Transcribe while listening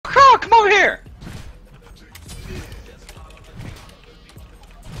fuck? Come over here!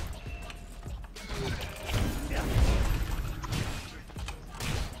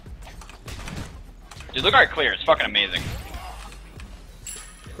 Dude, look how it clears. It's fucking amazing.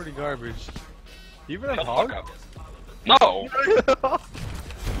 Pretty garbage. You even have Shut the hog? fuck up. No!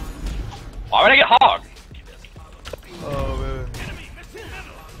 Why would I get hog? Oh man.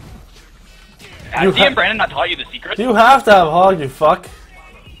 Has D and Brandon not taught you the secret? You have to have hog, you fuck.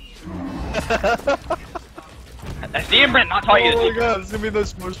 Has D and Brandon not taught you the Oh my secret? god, this is gonna be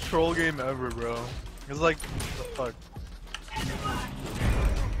the most troll game ever, bro. It's like, what the fuck?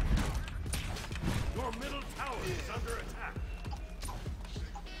 Your middle tower is under attack.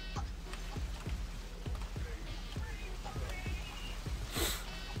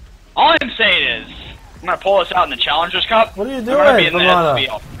 All I'm saying is, I'm gonna pull us out in the Challengers Cup. What are you I'm gonna be doing, in the Lamana?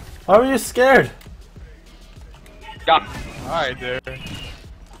 SPL. Why were you scared? Got him. Alright, there.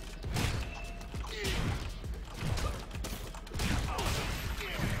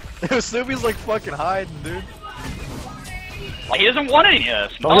 Snoopy's like fucking hiding, dude. Like, he doesn't want any of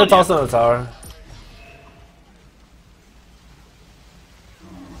this. Don't get tossed on the tower.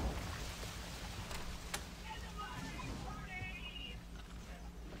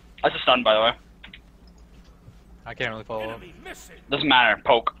 That's a stun, by the way. I can't really follow up. Enemy missing. Doesn't matter.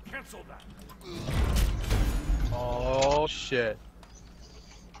 Poke. Cancel that. Oh shit.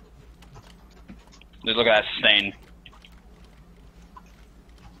 Dude, look at that stain.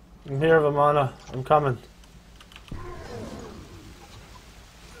 I'm here, Vamana. I'm coming.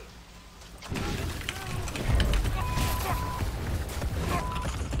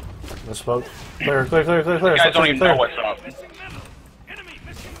 No smoke. Clear, clear, clear, clear, clear. You guys don't Clear, even clear. know what's up. Enemy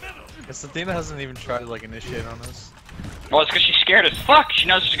missing middle. Guess Athena hasn't even tried to like initiate on us. Well, it's because she's scared as fuck. She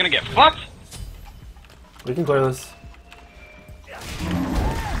knows she's gonna get fucked. We can clear this.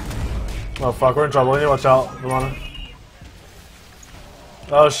 Oh fuck, we're in trouble. We need to watch out, Vamana.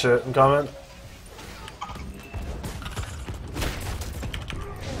 Oh shit, I'm coming.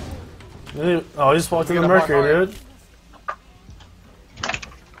 Oh, he just walked in the Mercury, dude.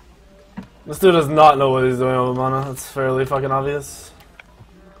 This dude does not know what he's doing with Vamana. That's fairly fucking obvious.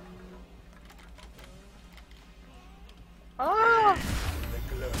 Ah!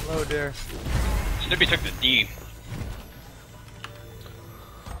 Hello there. Snoopy took the D.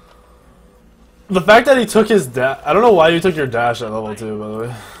 The fact that he took his dash, I don't know why you took your dash at level 2, by the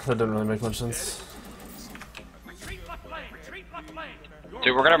way. That didn't really make much sense. Retreat left lane. Retreat left lane. Your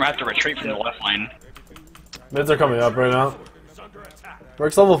Dude, we're gonna have to retreat from the left lane. Mids are coming up right now. is under attack.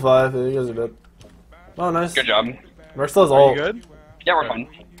 Merc's level 5, yeah, you guys are dead. Oh, nice. Good job. Merc still has Are you ult. good? Yeah, we're fine.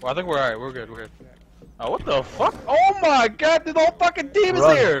 Well, I think we're alright. We're good. We're good. Oh, what the fuck? Oh my god, dude, the whole fucking team is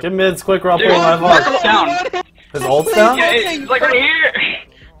Run. here! Get mids quick, or I'll pull Dude, my Merc's hog. down. His ult's down? Yeah, it's like right here.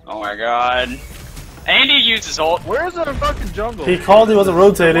 Oh my god. Andy used his ult. Where's our fucking jungle? He called he wasn't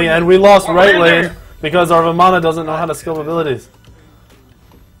rotating, and we lost right lane because our Vamana doesn't know how to skill abilities.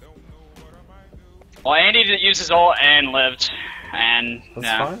 Well, Andy did use his ult and lived. And, That's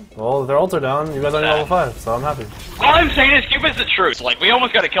yeah. fine. Well, their ults are down. You guys are level 5, so I'm happy. All I'm saying is Cupid's the truth. Like, we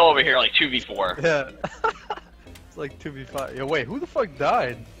almost got a kill over here, like 2v4. Yeah. It's like 2v5. Yo, wait, who the fuck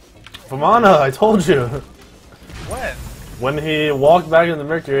died? Vamana, I told you. When? When he walked back in the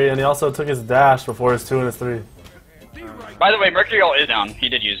Mercury, and he also took his dash before his 2 and his 3. By the way, Mercury ult is down. He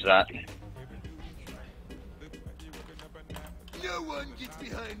did use that. No one gets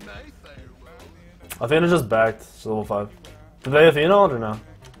behind my firewall. Athena just backed. She's level 5. Did they Athena ult or no?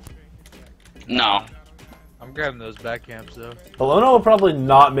 No. I'm grabbing those back camps though. Alona will probably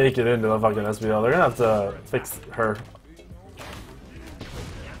not make it into the fucking SBL. They're gonna have to fix her.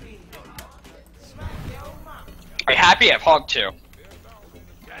 Are you happy? I have Hog too.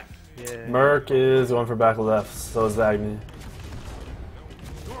 Yeah. Merc is going for back left, so is Agni.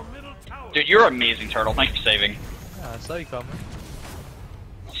 Your middle tower. Dude, you're amazing, Turtle. Thanks for saving. Yeah, I saw you coming.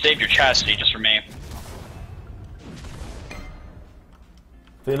 Saved your chastity just for me.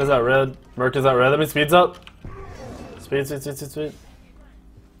 Athena's at red. Merc is at red. That means speed's up. Speed, speed, speed, speed, speed.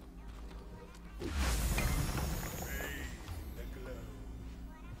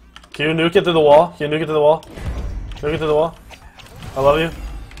 Can you nuke it through the wall? Can you nuke it through the wall? Nuke it through the wall. I love you.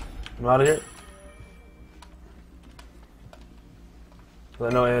 I'm out of here. I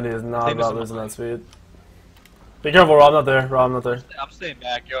know Andy is not about losing that speed. Be careful, Rob. Not there. Rob, not there. I'm staying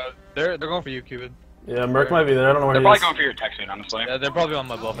back, yo. They're going for you, Cupid. Yeah, Merc might be there. I don't know where They're he probably is. going for your tech suit, honestly. Yeah, they're probably on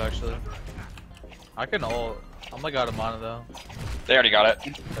my buff actually. I can ult. I'm like out of mana though. They already got it.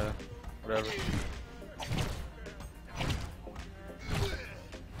 Okay. Whatever.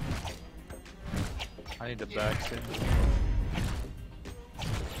 I need to back soon.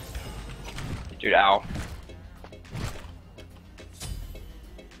 Dude, ow.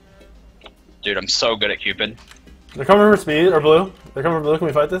 Dude, I'm so good at Cupid. They're coming for speed, or blue. They're coming for blue. Can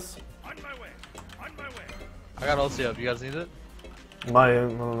we fight this? On my way. On my way. I got ulti up. You guys need it? I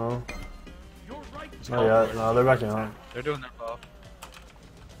don't know. You're right. Not yet. No, they're backing up. They're doing their buff.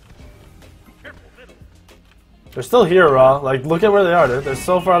 Careful, middle. They're still here, Raw. Like, look at where they are, dude. They're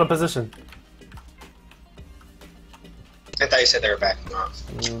so far out of position. I thought you said they were backing off.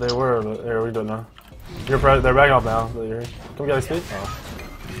 They were, but here we don't know. They're backing off now. Come get speed. Oh.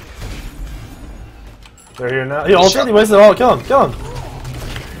 They're here now. He ulted. He wasted it all. Kill him. Kill him.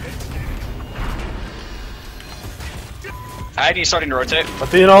 ID starting to rotate.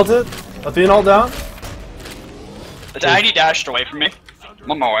 Athene ulted. Athene ult down. The ID dashed away from me. I'm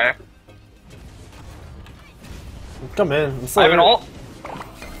on my way. Come in. I'm I have an ult.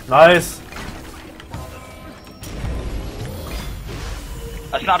 Nice.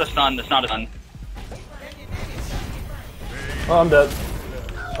 That's not a stun. That's not a stun. Oh, I'm dead.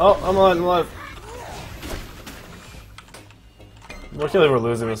 Oh, I'm alive. I'm alive. I can't believe we're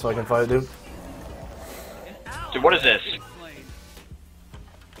losing this fucking fight, dude. Dude, what is this?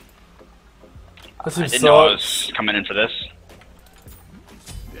 This I seems didn't know I so. was coming in for this.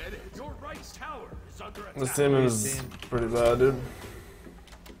 Your right tower is under attack. This team is pretty bad, dude.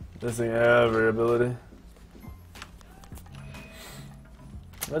 Missing every ability.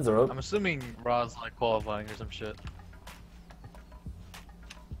 Reds are up. I'm assuming Ra's like qualifying or some shit.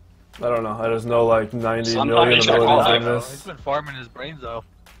 I don't know. I just know like 90 Sometimes million you gotta abilities qualify, in He's this. been farming his brains though.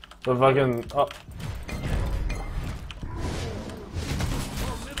 The fucking. Oh.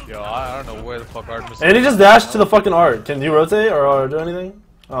 Yo, I don't know where the fuck Artemis And he just dashed to the fucking art. Can you rotate or do anything?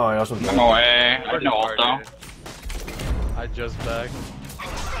 Oh my gosh, I'm I'm bad. away. I have no ult though. I just bagged.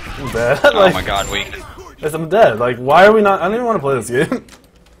 I'm bad. Oh Like, my god, weak. yes, I'm dead. Like, why are we not? I don't even want to play this game.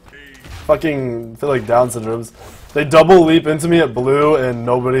 Fucking feel like Down syndromes. They double leap into me at blue and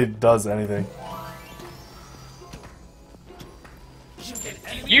nobody does anything.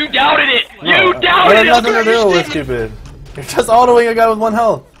 You doubted it! No, You that doubted had it! nothing to do with Cupid. You're just autoing a guy with 1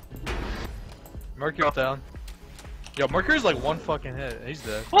 health. Mercury down. Yo, Mercury's like one fucking hit. He's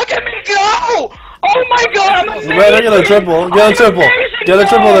dead. Look at me go! Oh my god, I'm You better get a triple. Get a triple. Get a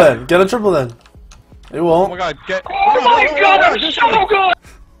triple then. Get a triple then. It Oh my won't. god, get. Oh my god, I'm so good!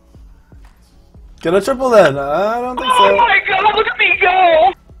 Get a triple then. I don't think Oh so. my god, look at me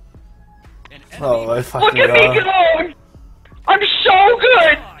go! Oh my Look fucking at me god. go! I'm so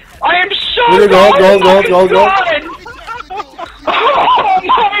good! I am so Need a gold, good! gold, gold, gold, Oh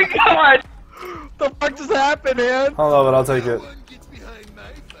my god! What the fuck just happened, man? I don't know, but I'll take it. Gets behind my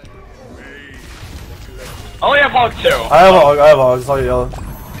fire. I only have hog 2. I have hog. I have hog. I saw you yellow.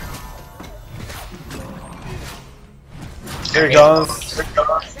 Here he comes.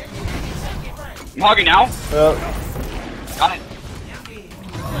 I'm hogging now. Yep. Got it.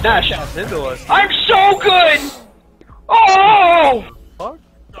 Dash. Into us. I'm so good! Oh! Fuck?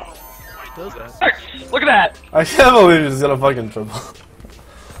 Does that? Look at that! I can't believe he's gonna fucking triple.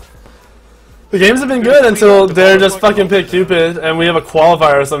 The games have been good until Dare just fucking pick Cupid and we have a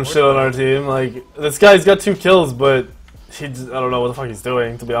qualifier or some shit on our team. Like, this guy's got 2 kills, but I don't know what the fuck he's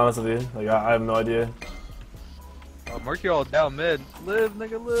doing, to be honest with you. Like, I have no idea. Oh, Mercury all down mid. Live,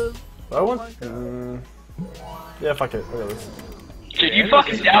 nigga, live. I want. Yeah, fuck it. Look at this. Dude, you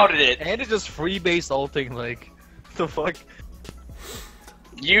fucking doubted it. And it's just free base ulting, like, the fuck?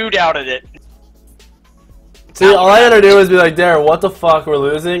 You doubted it. See, all I had to do is be like, Dare, what the fuck, we're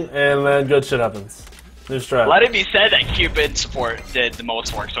losing, and then good shit happens. New strat. Let it be said that Cupid support did the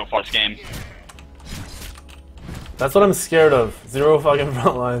most work so far this game. That's what I'm scared of. 0 fucking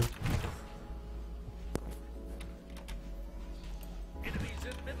frontline.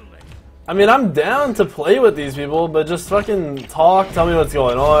 I mean, I'm down to play with these people, but just fucking talk, tell me what's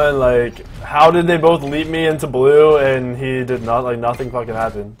going on, like, how did they both leap me into blue and he did not, like, nothing fucking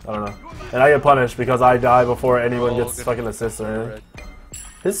happened. I don't know. And I get punished because I die before anyone gets fucking assists or anything.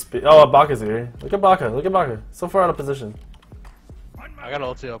 His speed. Oh, Baka's here. Look at Baka. Look at Baka. So far out of position. I got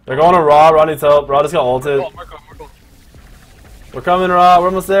ulti up. They're going to Raw. Raw needs help. Raw just got ulted. We're coming, Raw. We're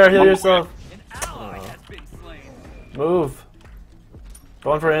almost there. Heal yourself. Move.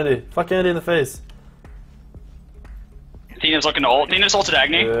 Going for Andy. Fuck Andy in the face. Tina's looking to ult. Tina's ulted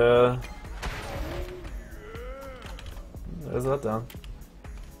Agni. Yeah. There's that down.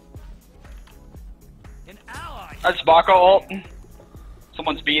 That's Baka ult.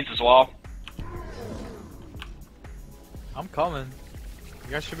 Someone's beads as well. I'm coming.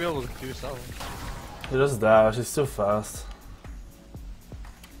 You guys should be able to do something. He just dash. He's too fast.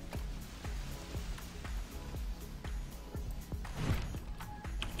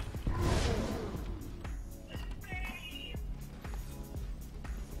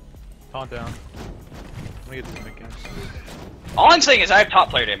 Taunt down. Let me get these mechanics. All I'm saying is I have top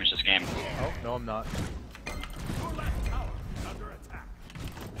player damage this game. Oh, no, I'm not.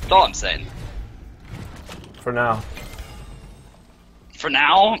 That's all I'm saying. For now. For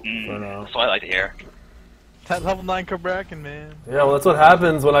now? For now. That's what I like to hear. That level 9 Cabraken, man. Yeah, well, that's what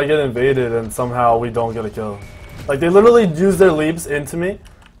happens when I get invaded and somehow we don't get a kill. Like, they literally use their leaps into me,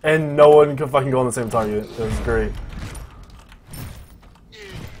 and no one can fucking go on the same target. It was great.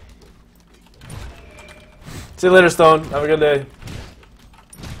 See you later, Stone. Have a good day.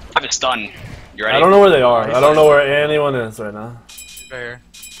 I have a stun. You ready? I don't know where they are. I don't know where anyone is right now. Right here.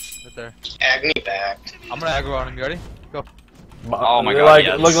 Right there. Agni back. I'm gonna aggro on him. You ready? Go. Oh my god, Like,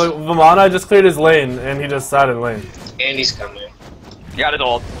 yes. look, Vamana just cleared his lane, and he just sat in lane. Andy's coming. You got his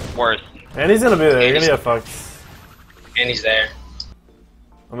ult. Worth. And he's gonna be there. You're gonna get fucked. Andy's there.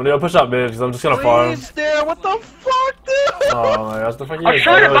 I'm gonna go push up mid, because I'm just gonna farm. Please, there. What the fuck, dude? Oh my gosh, the fuck you I'm guys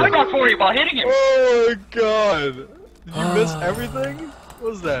trying to doing? back off for you while hitting him. Oh my god. Did you miss everything?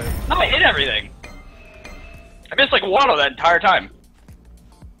 What was that? No, I hit everything. I missed like one of that entire time.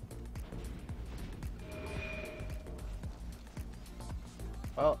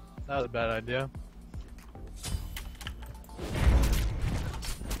 Well, that was a bad idea.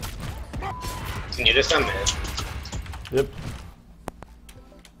 Can you just mid? Yep.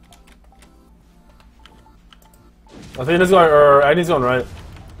 I think he's going, or Agni's going right.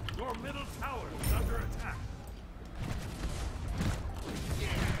 Your middle tower is under attack.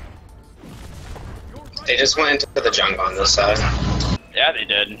 They just went into the jungle on this side. Yeah, they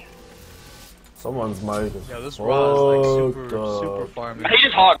did. Someone's mic is Yeah, this Raw is like fucked super up. farming. I hate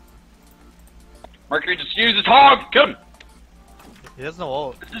his hog. Mercury just used his hog. Kill him. He has no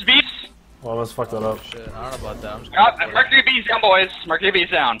ult. This is beats. Well, I almost fucked that up. Shit, I don't know about that. I'm just Mercury beats down, boys. Mercury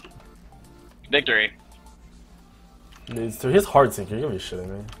beats down. Victory. Needs to. He has Heart Seeker. You're gonna be shitting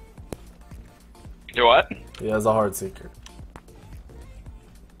me. Do what? He has a Heart Seeker.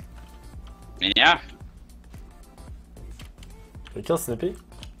 Yeah. Did we kill Snoopy?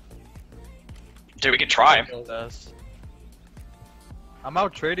 Dude, we could try. I'm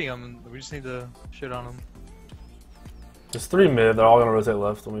out trading him. We just need to shit on him. There's 3 mid. They're all gonna rotate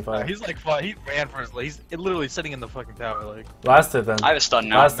left when we fight. He's like, he ran for his. He's literally sitting in the fucking tower. Like, Last hit then. I have a stun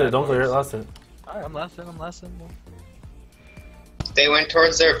now. Last hit. Don't clear it. Last hit. alright, I'm last in. They went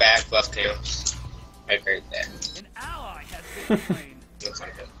towards their back left tail. Right there. An ally has been slain. Looks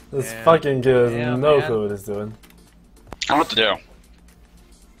like it. This Yeah. fucking kid has Yeah, no man. clue what he's doing. I don't know what to do.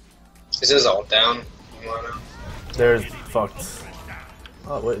 Is his ult down? There's fucked.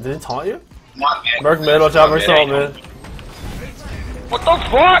 Oh wait, did he taunt you? Not mid. Merc mid. Watch out. Merc's ult mid. What the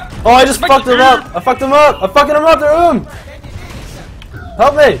fuck? Oh, I just fucked him up. I fucked him up. I'm fucking him up. They're him.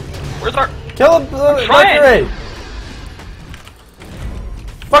 Help me. Where's our... Kill him. trying. Mercury.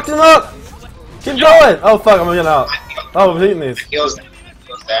 Fucked him up. Keep going. Oh fuck, I'm getting out. Oh, I'm hitting these. Heals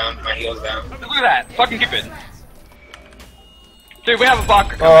down. My heal's down. Look at that. Fucking Cupid. Dude, we have a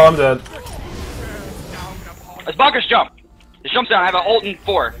Bonker. Oh, I'm dead. Let's Bonker's jump. This jumps down. I have an ult in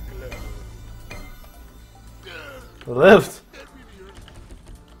 4. I lived.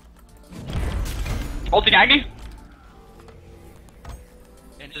 Ulting Agni.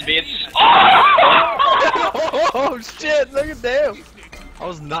 Just beats. Oh! Oh shit! Look at damn. I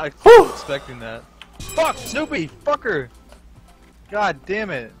was not Whew. expecting that. Fuck Snoopy, fucker. God damn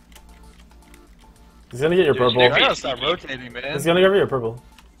it. He's gonna get your purple. I gotta stop rotating, man. He's gonna give you your purple.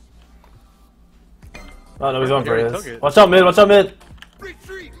 Oh no, he's going for already his. took it. Watch out mid. Watch out mid.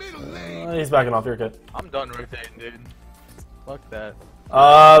 Retreat middle lane. He's backing off. You're good. I'm done rotating, dude. Fuck that.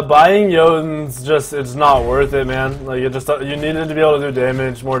 Buying Jotun's just, it's not worth it, man. Like, it just, you needed to be able to do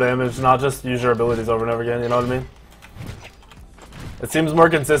damage, more damage, not just use your abilities over and over again, you know what I mean? It seems more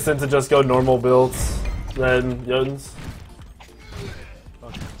consistent to just go normal builds than Jotun's.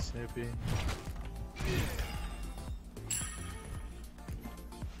 Fucking Snoopy.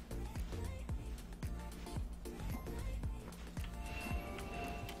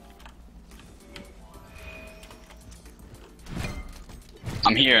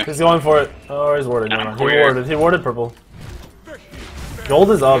 I'm here. He's going for it. Oh, he's warded. I'm No, he queer. warded. He warded purple.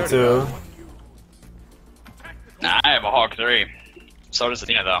 Gold is up, too. Nah, I have a Hawk 3. So does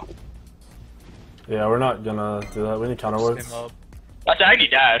Athena, though. Yeah, we're not gonna do that. We need counter wards. Came up. That's Agni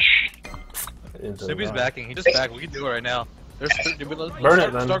dash. Into Snoopy's the- backing. He just backed. We can do it right now. There's Burn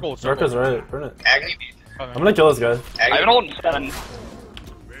it then. Zerka's right. Burn it. Agni. I'm gonna kill this guy. I have an ult in 7.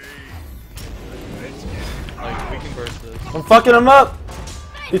 Like, we can burst this. I'm fucking him up!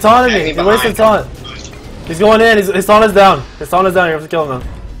 He taunted me! He wasted taunt! He's going in, his taunt is down. His taunt is down, you have to kill him now.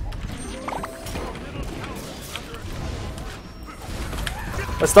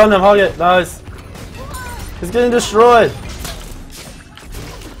 I stunned him, hog it. Nice. He's getting destroyed.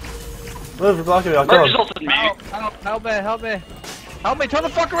 Move, you're blocking me. I'll kill Merc him. just ulted me. Help me, help me. Help me, turn the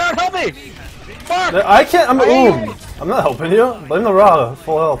fuck around, help me! Fuck! I can't, I'm not helping you. Blame the Ra.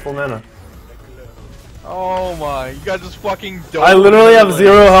 Full health, full mana. Oh my, you guys just fucking don't. I literally have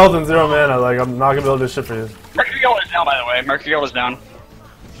 0 health and 0 mana. Like, I'm not gonna be able to do shit for you. Mercurial is down, by the way. Mercurial is down.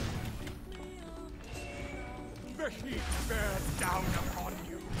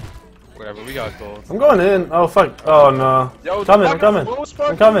 Whatever, we got gold. I'm going in. Oh, fuck. Oh, no. Yo, I'm coming.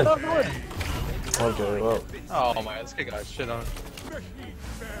 I'm coming. Okay, well. oh my, this kid got shit on.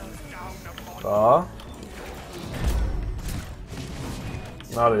 Aw.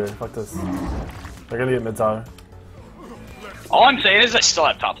 Out of here. Fuck this. They're gonna get mid tower. All I'm saying is I still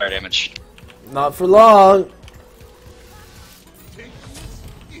have top fire damage. Not for long.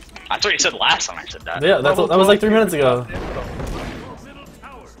 That's what you said last time I said that. Yeah, that was like 3 minutes ago.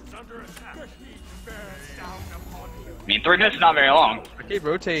 I mean, 3 minutes is not very long. I keep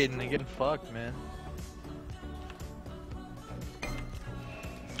rotating and getting fucked, man.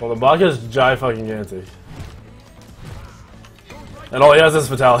 Well, the Baka is fucking gigantic. And all he has is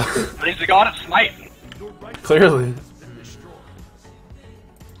Fatality. But he's the god of smite. Clearly.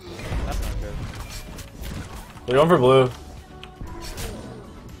 That's not good. They're going for blue.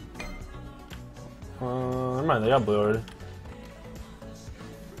 Never mind, they got blue already.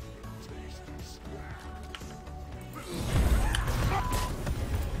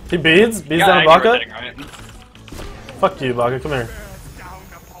 He beads? Beads down Baka? Right? Fuck you, Baka, come here.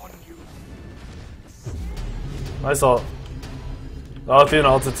 Nice ult. Oh, Theon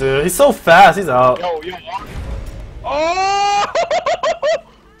ulted too. He's so fast, he's out. Yo. Oh!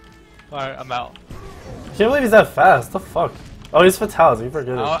 Alright, I'm out. I can't believe he's that fast. What the fuck? Oh, he's Fatality, you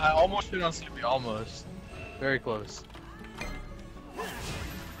forget it. I almost hit on Snoopy, almost. Very close.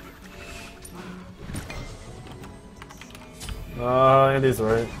 Andy's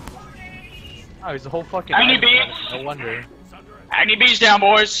right. Oh, he's a whole fucking. I need beats. No wonder. I need beats down,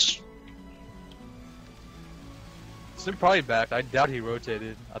 boys. Snoopy probably back. I doubt he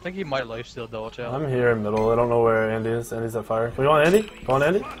rotated. I think he might lifesteal double chow. I'm here in middle. I don't know where Andy is. Andy's at fire. Can we go on Andy? Go on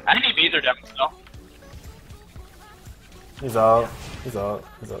Andy? I need beats are down still. He's out. He's out.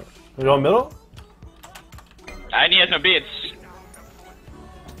 He's out. Can we go in middle? I need no beats.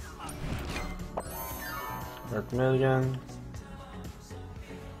 Merc mid again.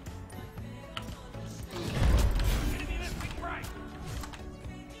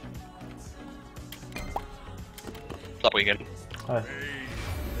 What's up, weekend? Hi.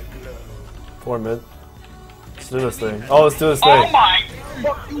 4 mid. Let's do this thing. Oh, let's do this Oh thing. my!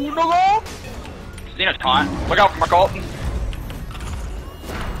 Xena's taunt. Look out for my ult.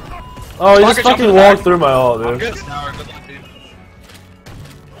 Oh, he just Fucker, jump fucking in the walked back. through my ult, dude. Good tower, good luck, dude.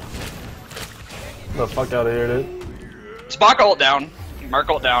 Get the fuck out of here, dude. Spock ult down. Merc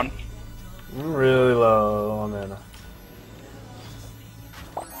ult down. I'm really low on mana.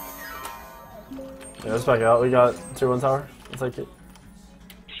 Yeah, let's back out. We got tier 1 tower. I'll take it.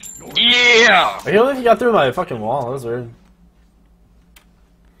 Yeah! I can't believe he got through my fucking wall. That was weird.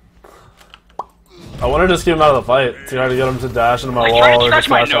 I wanted to just keep him out of the fight. To try to get him to dash into my I wall tried to or scratch just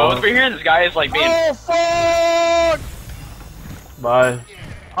my dash out. nose over here, and this guy is like being. Oh fuck! Bye.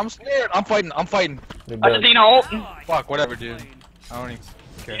 I'm scared. I'm fighting. I'm fighting. You're That's dead. Xena ult. Fuck, whatever, dude. I don't even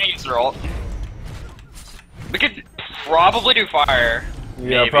care. Xena uses her ult. We could probably do fire.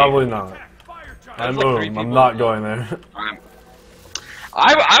 Yeah, Maybe. probably not. I'm, like 3 I'm people. not going there.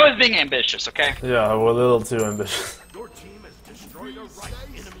 I was being ambitious, okay? Yeah, we're a little too ambitious.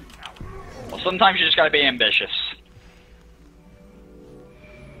 Well, sometimes you just gotta be ambitious.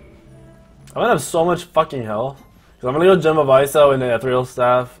 I'm gonna have so much fucking health. Cause I'm gonna go Gem of ISO and the Ethereal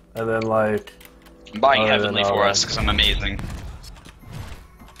Staff, and then like... I'm buying Oh, yeah, Heavenly no, for right. us, because I'm amazing.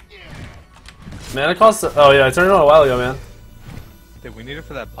 Man, it costs... Oh yeah, I turned it on a while ago, man. Dude, we need it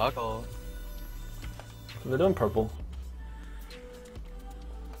for that buckle. They're doing purple.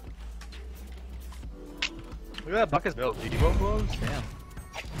 Look at that bucket's built. Evo gloves? Damn.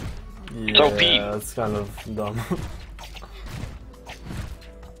 Yeah, OP. that's kind of dumb.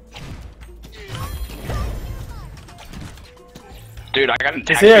 Dude, I got an He's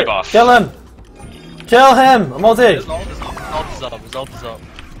attack here! buff. Kill him! Kill him! I'm ulti! His ult is up. His ult is up.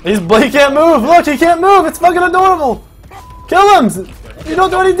 He can't move! Look, he can't move! It's fucking adorable! Kill him! You don't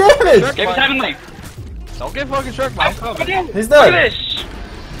do any damage! Give us Heavenly! Don't get fucking shark, man. I'm coming. He's Look at dead! this!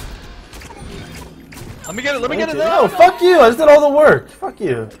 Let me get it. Let me get it. No, fuck you! I just did all the work! Fuck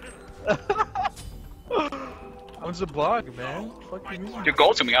you! I'm just a blog, man. Fuck you. Dude,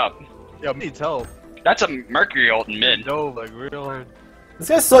 gold's coming up. Yo, needs help. That's a Mercury ult in mid. No, like real hard. This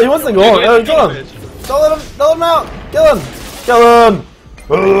guy's so he wants to go. Oh, kill him! Don't let him out! Kill him! Kill him!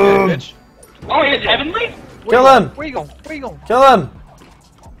 Boom! Oh, he's heavenly? Kill him! Where you going? Where you going? Kill him!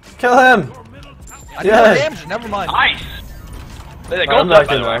 Kill him! I need more damage. Never mind. Nice. There's a I'm gold back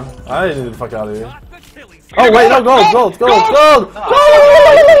by in the way. now. I need to get the fuck out of here. Oh wait, no, gold!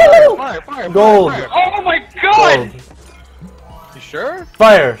 Fire. Gold! Oh my god! Gold. You sure?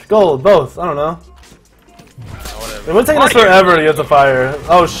 Fire! Gold! Both! I don't know. It would take us forever to get the fire.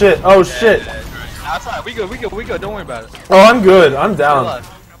 Oh shit! Oh shit! That's fine. We good. Don't worry about it. Oh, I'm good. I'm down.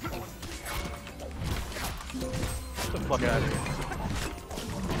 Get the fuck out of here.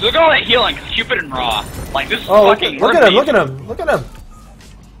 Look at all that healing, Cupid and Raw. Like, this is Oh, fucking... look at him! Look at him! Look at him!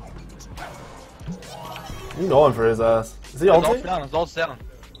 I'm going for his ass. Is he His ulti? ult's down. His ult's down.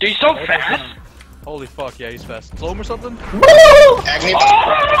 Dude, he's so fast! Holy fuck, yeah, he's fast. Slow him or something? Agni.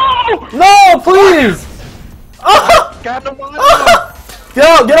 Oh! No, please! Got him on. Get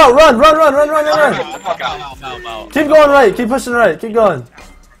out! Get out! Run! Run! Fuck out. Keep going right. Keep pushing right. Keep going.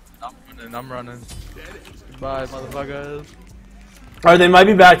 I'm running. Goodbye, motherfuckers. Alright, they might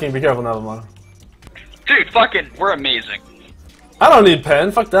be backing. Be careful now, Lamar. Dude, fucking, we're amazing. I don't need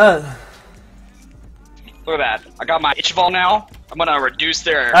pen. Fuck that. Look at that. I got my Ichval now. I'm gonna reduce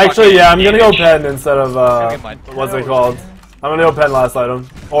their... Actually, fucking yeah, I'm gonna go damage. pen instead of, get my what's it throat. called? I'm gonna go pen last item.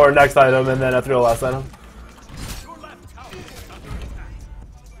 Or next item, and then after go last item.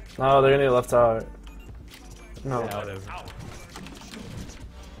 No, they're gonna get left tower. No. Yeah, whatever.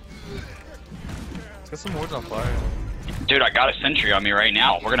 Let's get some wards on fire. Dude, I got a sentry on me right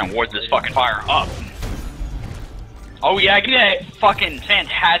now. We're gonna ward this fucking fire up. Oh yeah, give me that fucking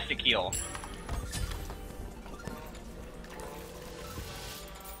fantastic heal.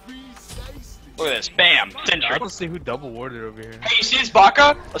 Look at this, bam, I sentry. want to see who double warded over here. Hey, you see this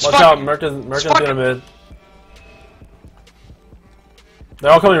Baka? Let's Watch fuck out, him. Merkin's fuck in him. mid.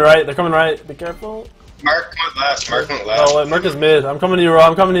 They're all coming right. They're coming right. Be careful. Mark went left. Mark went Oh, left. wait, Merc is mid. I'm coming to you, Ro.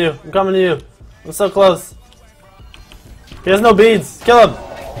 I'm coming to you. I'm coming to you. I'm so close. He has no beads. Kill him.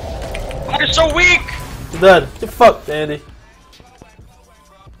 Baka's so weak! He's dead. Get fucked, Andy.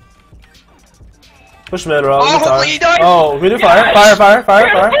 Push mid, Ro. Oh, Good tower. he died. Oh, we do fire. Yes.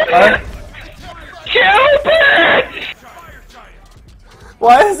 Fire. Cupid!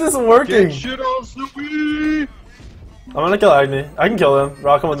 Why is this working? Get shit on Snoopy! I'm gonna kill Agni. I can kill him.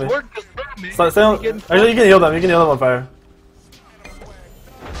 Ro, come with me. Work just hurt me. Stay on. Actually, you can heal them. You can heal them on fire.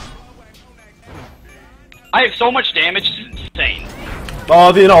 I have so much damage, it's insane. Oh,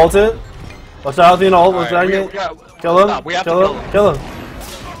 Athena ult it. Watch out, Athena ult. Watch Alright, Agni. we got- Kill him. Stop, we have to Kill him. Kill him.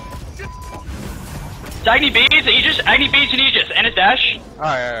 Agni beads, Agni beads and Aegis, and his dash.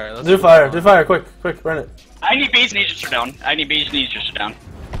 Alright, let's Do fire. Do fire. Quick. Burn it. Agni beads and Aegis are down. Agni beads and Aegis are down.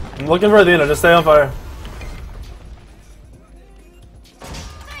 I'm looking for Athena. Just stay on fire.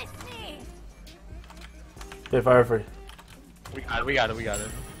 Okay, fire free. We got it.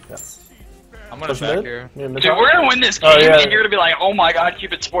 Yes. I'm gonna Push back mid. here. Yeah, mid Dude, top. we're gonna win this game, Oh, yeah. and you're gonna be like, oh my god,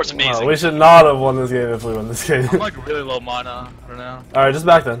 Cupid Sport's amazing. Oh, we should not have won this game if we won this game. I'm like really low mana right now. Alright, just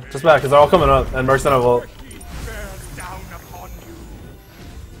back then. Just back, because they're all coming up, and Merc's gonna have ult.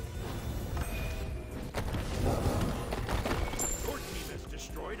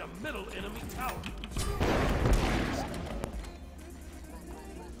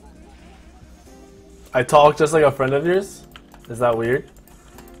 I talk just like a friend of yours? Is that weird?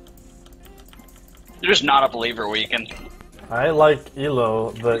 You're just not a believer, Weekend. I like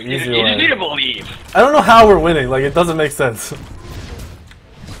Elo the You easy just need way. to believe. I don't know how we're winning, like it doesn't make sense.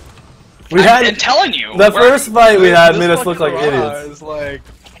 We I'm had telling you. the we're- first fight we had This made us look like fucking Ra idiots. is like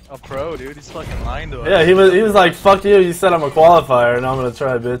a pro, dude. He's fucking lying to us. Yeah, he was like, fuck you, you said I'm a qualifier, and I'm gonna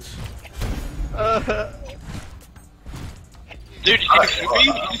try, bitch. Dude, you see Snoopy?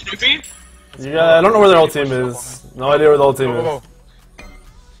 You see Snoopy? Yeah, I don't know where their whole team is. No idea where the whole team is.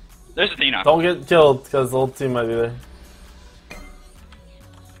 There's Athena. Don't get killed, because the whole team might be there.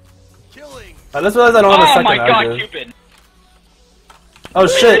 I just realized I don't have a Oh second my god, active. Cupid. Oh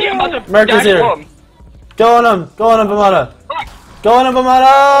shit! I'm about to Merc is dash here. below him. Go on him! Go on him, Pamada! Fuck. Go on him,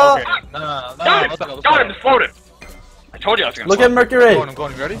 Pamada! Okay. No, Got him! let's go. Got him! Just float him! I told you I was gonna Look float at Mercury! I'm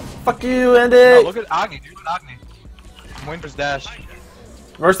going. You ready? Fuck you, Andy! No, look at Agni. Dude, look at Agni. I'm waiting for his dash.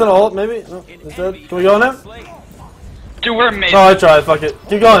 Merc's gonna ult, maybe? No, he's dead. Can we go on him? Dude, we're amazing. No, I tried, fuck it.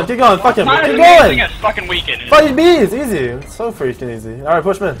 Keep going, fuck him, Not as keep amazing going! as fucking Weekend. Fight bees, easy. It's so freaking easy. Alright,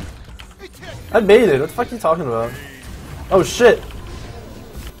 push mid. I baited, what the fuck are you talking about? Oh shit!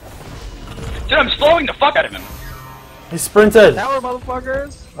 Dude, I'm slowing the fuck out of him. He sprinted! Tower,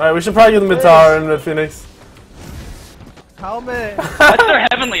 motherfuckers. Alright, we should probably give the mid tower and mid Phoenix. Helmet. That's their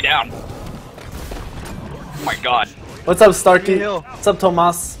heavenly down. Oh my god. What's up, Starkey? Heal. What's up,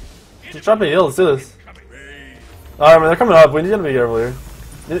 Tomas? Just drop a heal. Let's do this. Alright, man, they're coming up. We need to be careful here.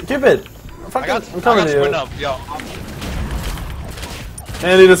 Cupid! I'm coming to you. Up. Yo.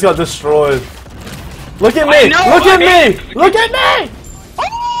 And he just got destroyed. Look at me! Look at me! Look at me!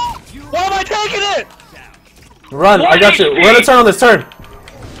 Why am I taking it? Run! I got you. We're gonna turn on this turn.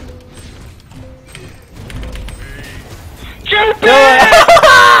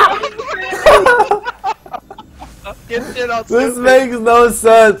 Get shit on This Snoopy. makes no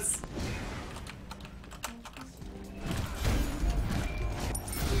sense.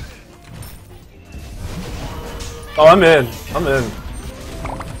 Oh, I'm in. I'm in.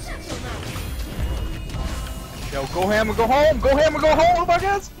 Yo, go ham and go home. Go ham and go home, I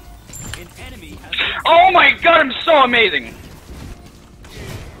guess. Oh my god, I'm so amazing!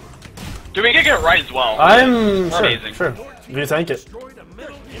 Dude, we can get it right as well. I'm sure. Amazing. Sure. You tank it.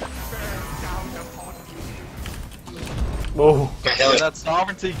 Oh. Yeah, that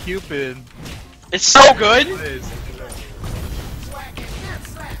sovereignty Cupid. It's so good!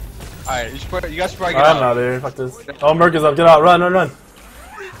 Alright, you guys should probably get I'm out. out of here. Fuck this. Oh, Merc is up. Get out. Run, run, run.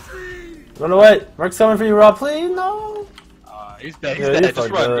 Run away. Merc's coming for you, Rob. Please, no. He's dead. Yeah, He's you dead. Just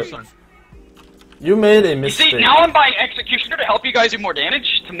fucked run. up. Just run. You made a You mistake. see, now I'm buying Executioner to help you guys do more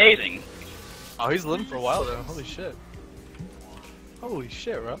damage. It's amazing. Oh, he's living for a while though. Holy shit. Holy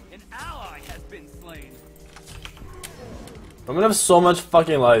shit, bro. An ally has been slain. I'm gonna have so much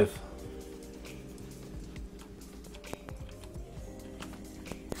fucking life.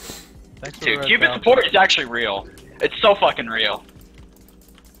 Thanks for Dude, the Cupid red support is actually real. It's so fucking real.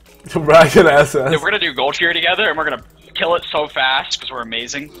 Cabraken SS. Dude, we're gonna do gold tier together and we're gonna kill it so fast because we're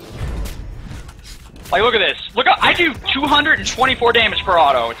amazing. Like, look at this. Look, I do 224 damage per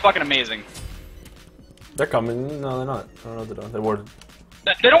auto. It's fucking amazing. They're coming. No, they're not. I don't know what they're doing. They warded.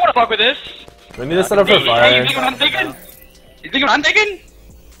 They don't want to fuck with this. We need to set up for Hey, fire. you think what I'm thinking? You think what I'm thinking?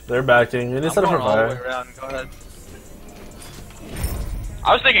 They're backing. We need to set up for all the way fire. around. Go ahead.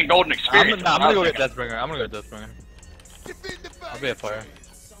 I was thinking golden I'm experience. gonna go get Deathbringer. I'm gonna go get Deathbringer. Defend the I'll be a fire.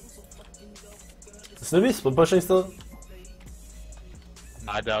 Is Snoopy split pushing still?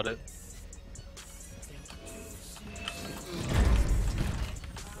 I doubt it.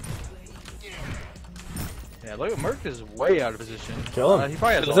 Yeah, look at Merc is way out of position. Kill him. He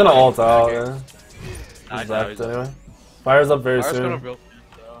probably has He's gonna ult out. Okay. Yeah. Nah, He's no, back he's anyway. Fire's up very Fire's gonna soon. build,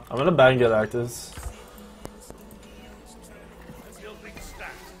 so. I'm gonna back and get Actus.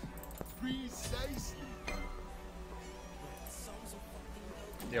 Precisely.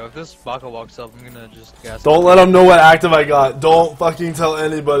 Yo, if this Baka walks up, I'm gonna just gas. Don't let them know what active I got. Don't fucking tell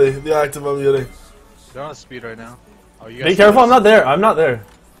anybody the active I'm getting. They're on speed right now. Oh, you guys Be see careful, this? I'm not there. I'm not there.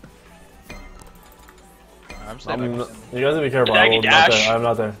 I'm staying back. You guys gotta be careful. Daggy I'm not dash. there. I'm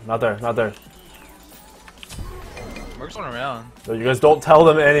not there. Not there. Not there. Merc's going around. So you guys don't tell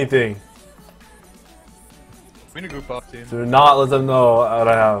them anything. We need a group up, team. Do not let them know what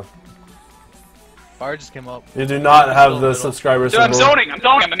I have. Fire just came up. You do not have the Middle. subscriber Dude, I'm symbol. zoning. I'm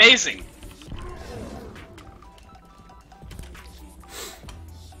zoning. I'm amazing.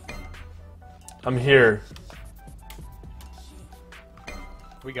 I'm here.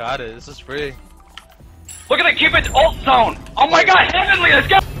 We got it. This is free. Look at the Cupid's ult zone. Oh my god, heavenly. Let's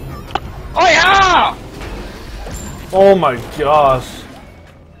go. Oh yeah. Oh my gosh.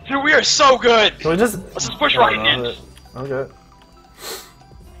 Dude, we are so good. Can we just... Let's just push right in. Okay.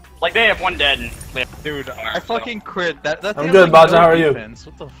 Like, they have one dead. And Dude, I fucking crit. That I'm thing has, good, like, Baja, no how are you? defense.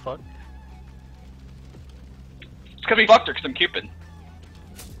 What the fuck? It's because we fucked her because I'm Cupid.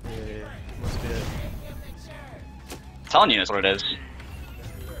 Yeah. Must be it. I'm telling you, that's what it is.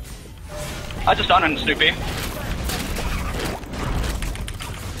 I just done Snoopy.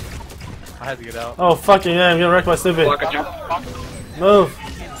 I had to get out. Oh fucking yeah, I'm gonna wreck my stupid. Block a jump. Move.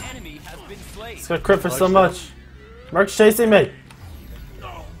 An enemy has been slain. It's got crit for so much. Mark's chasing me.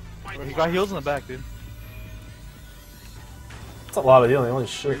 He got heals in the back, dude. That's a lot of healing, holy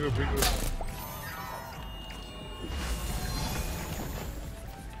shit. Big group.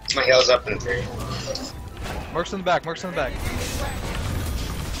 My heal's up in 3. Merc's in the back. Merc's in the back.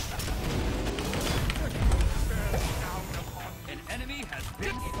 An enemy has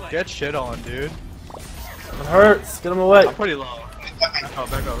been slain. Get shit on, dude. It hurts. Get him away. I'm pretty low. Back up,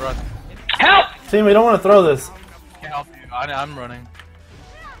 run. Help! Team, we don't want to throw this. Can't help you. I'm running.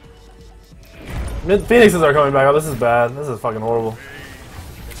 Mid Phoenixes are coming back up. This is bad. This is fucking horrible.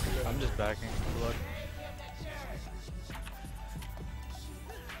 I'm just backing. Good luck.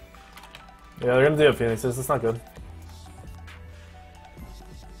 Yeah, they're gonna do it, Phoenixes. That's not good.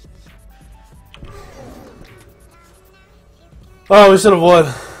 Oh, we should have won.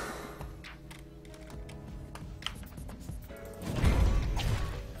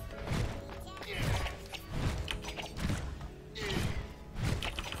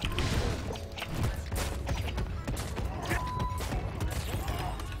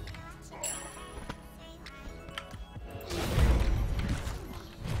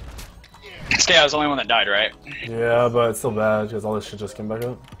 say I was the only one that died, right? Yeah, but it's still bad because all this shit just came back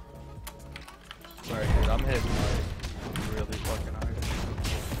up. Sorry, dude, I'm hitting like really fucking hard.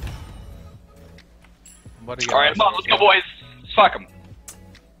 I'm about to get Alright, come on, let's go, boys. Fuck them.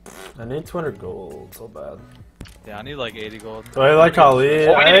 I need 200 gold, so bad. Yeah, I need like 80 gold. Do I like Kali?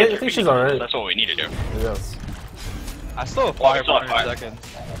 Well, we need to I get think she's alright. That's what we need to do. Yes. I still have Well, fire we still for have 100 fire.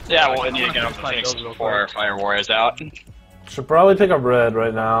 seconds. Yeah, well, we I'm need to gonna get up finish the my things build real before quick. Fire War is out. Should probably pick up red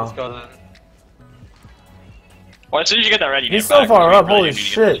right now. Let's go then. Well, as soon as you get that ready, He's get so back, far because up, we really holy need to get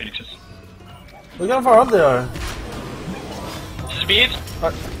shit. the Phoenixes. Look how far up they are. Speed?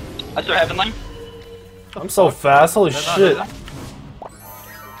 That's their heavenly. I'm so fast, holy They're not- shit. they're not-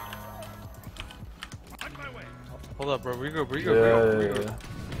 Hold up, bro. Yeah.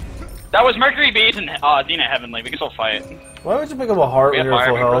 That was Mercury Beads and Dina Heavenly. We can still fight. Why would you pick up a heart We when have you're at fire.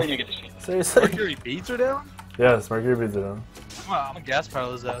 full We really health? need to get to see. Seriously? Mercury beads are down? Yes, Mercury beads it down. I'm a gas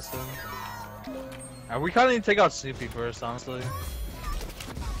pile his ass then. Alright, we kinda need to take out Snoopy first, honestly.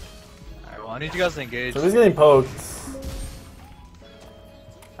 Alright, well, I need you guys to engage. So he's getting poked.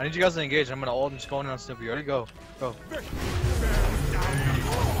 I need you guys to engage. I'm gonna ult and spawn in on Snoopy. Ready? Go. Go.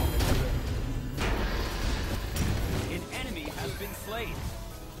 An enemy has been slain.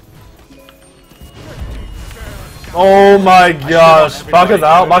 Oh my gosh. Baka's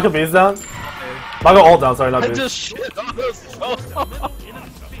out. Baka B's down. Baka ult down, sorry, not I B. just shit on this.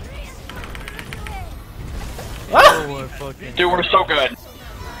 Dude, we're so good.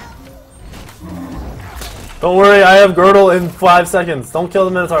 Don't worry, I have Girdle in 5 seconds. Don't kill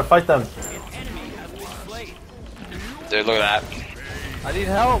the Minotaur, fight them. An enemy has been slain. Dude, look at that. I need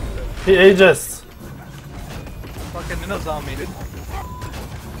help. He Aegis. Fucking Minnows on me, dude.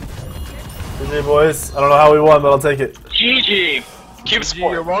 GG boys. I don't know how we won, but I'll take it. GG. Cube You're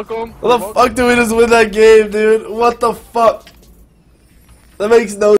support. welcome. How the fuck do we just win that game, dude? What the fuck? That makes no